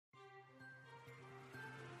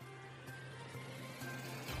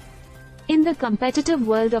In the competitive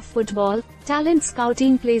world of football, talent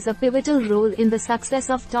scouting plays a pivotal role in the success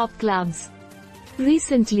of top clubs.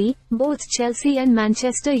 Recently, both Chelsea and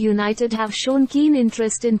Manchester United have shown keen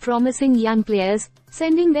interest in promising young players,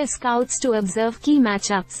 sending their scouts to observe key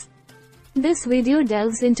matchups. This video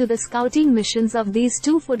delves into the scouting missions of these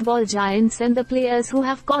two football giants and the players who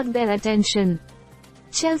have caught their attention.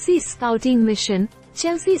 Chelsea's scouting mission.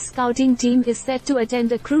 Chelsea's scouting team is set to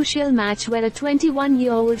attend a crucial match where a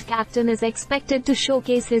 21-year-old captain is expected to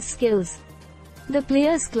showcase his skills. The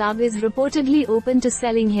player's club is reportedly open to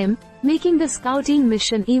selling him, making the scouting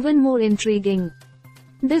mission even more intriguing.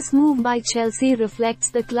 This move by Chelsea reflects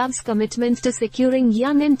the club's commitment to securing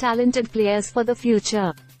young and talented players for the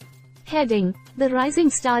future. Heading: The rising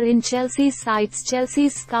star in Chelsea's sights.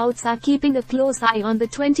 Chelsea's scouts are keeping a close eye on the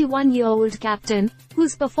 21-year-old captain,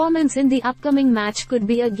 whose performance in the upcoming match could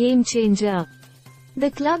be a game-changer.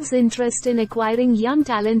 The club's interest in acquiring young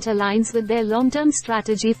talent aligns with their long-term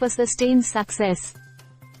strategy for sustained success.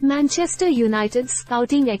 Manchester United's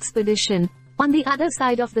scouting expedition. On the other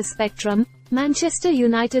side of the spectrum, Manchester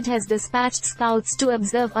United has dispatched scouts to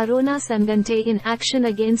observe Arona Sangante in action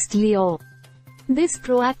against Lyon. This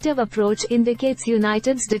proactive approach indicates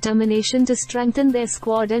United's determination to strengthen their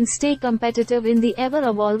squad and stay competitive in the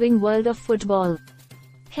ever-evolving world of football.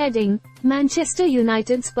 Heading: Manchester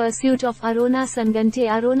United's pursuit of Arona Sangante.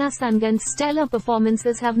 Arona Sangante's stellar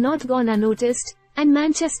performances have not gone unnoticed, and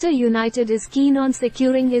Manchester United is keen on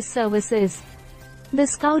securing his services. The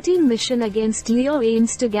scouting mission against Lyon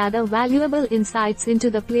aims to gather valuable insights into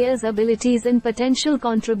the player's abilities and potential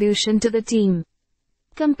contribution to the team.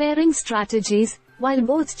 Comparing strategies. While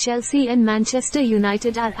both Chelsea and Manchester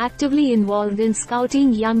United are actively involved in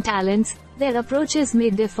scouting young talents, their approaches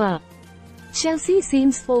may differ. Chelsea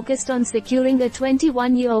seems focused on securing a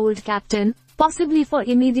 21-year-old captain, possibly for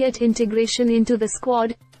immediate integration into the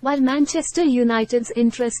squad, while Manchester United's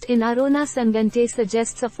interest in Arona Sangante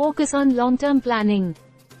suggests a focus on long-term planning.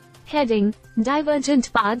 Heading: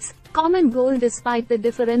 Divergent paths. Common goal. Despite the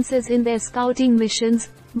differences in their scouting missions,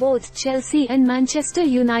 both Chelsea and Manchester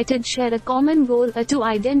United share a common goal to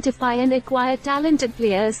identify and acquire talented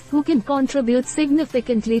players who can contribute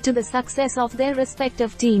significantly to the success of their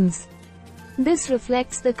respective teams. This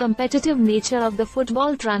reflects the competitive nature of the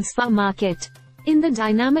football transfer market. In the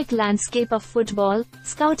dynamic landscape of football,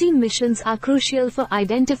 scouting missions are crucial for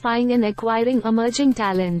identifying and acquiring emerging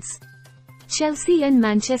talents. Chelsea and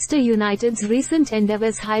Manchester United's recent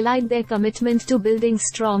endeavours highlight their commitment to building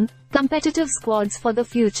strong, competitive squads for the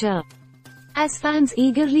future. As fans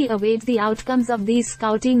eagerly await the outcomes of these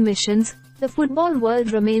scouting missions, the football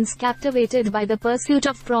world remains captivated by the pursuit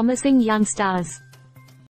of promising young stars.